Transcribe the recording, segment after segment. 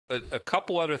a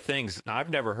couple other things. I've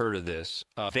never heard of this.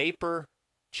 Vapor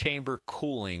chamber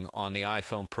cooling on the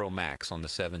iPhone Pro Max on the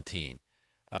 17.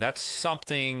 That's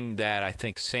something that I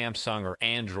think Samsung or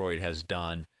Android has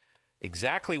done.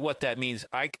 Exactly what that means,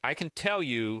 I can tell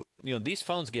you, these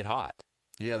phones get hot.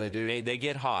 Yeah, they do. They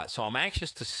get hot. So I'm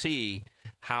anxious to see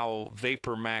how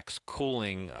Vapor Max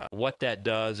cooling, what that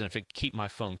does, and if it can keep my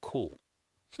phone cool.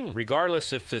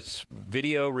 Regardless if it's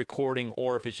video recording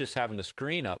or if it's just having the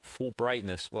screen up full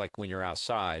brightness, like when you're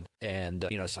outside. And,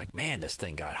 it's like, man, this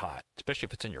thing got hot, especially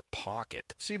if it's in your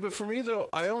pocket. See, but for me, though,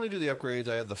 I only do the upgrades.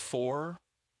 I had the 4,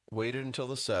 waited until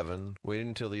the 7, waited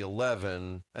until the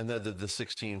 11, and then did the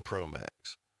 16 Pro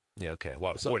Max. Yeah, okay.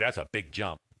 Well, boy, that's a big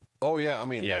jump. Oh, yeah. I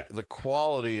mean, Yeah. the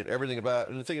quality and everything about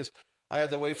it. And the thing is, I had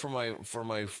to wait for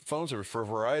my phone service for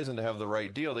Verizon to have the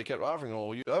right deal. They kept offering,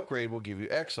 well, you upgrade, we'll give you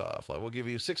X off. Like, we'll give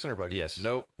you $600. Yes.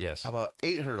 Nope. Yes. How about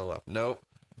 $800 left? Nope.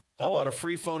 How about a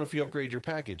free phone if you upgrade your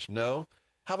package? No.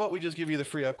 How about we just give you the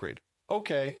free upgrade?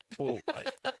 Okay. Well,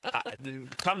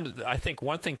 I think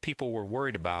one thing people were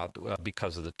worried about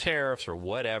because of the tariffs or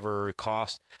whatever it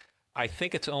cost, I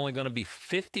think it's only going to be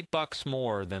 $50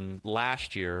 more than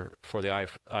last year for the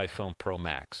iPhone Pro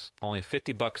Max. Only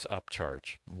 $50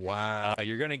 upcharge. Wow.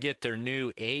 You're going to get their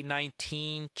new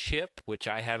A19 chip, which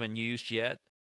I haven't used yet.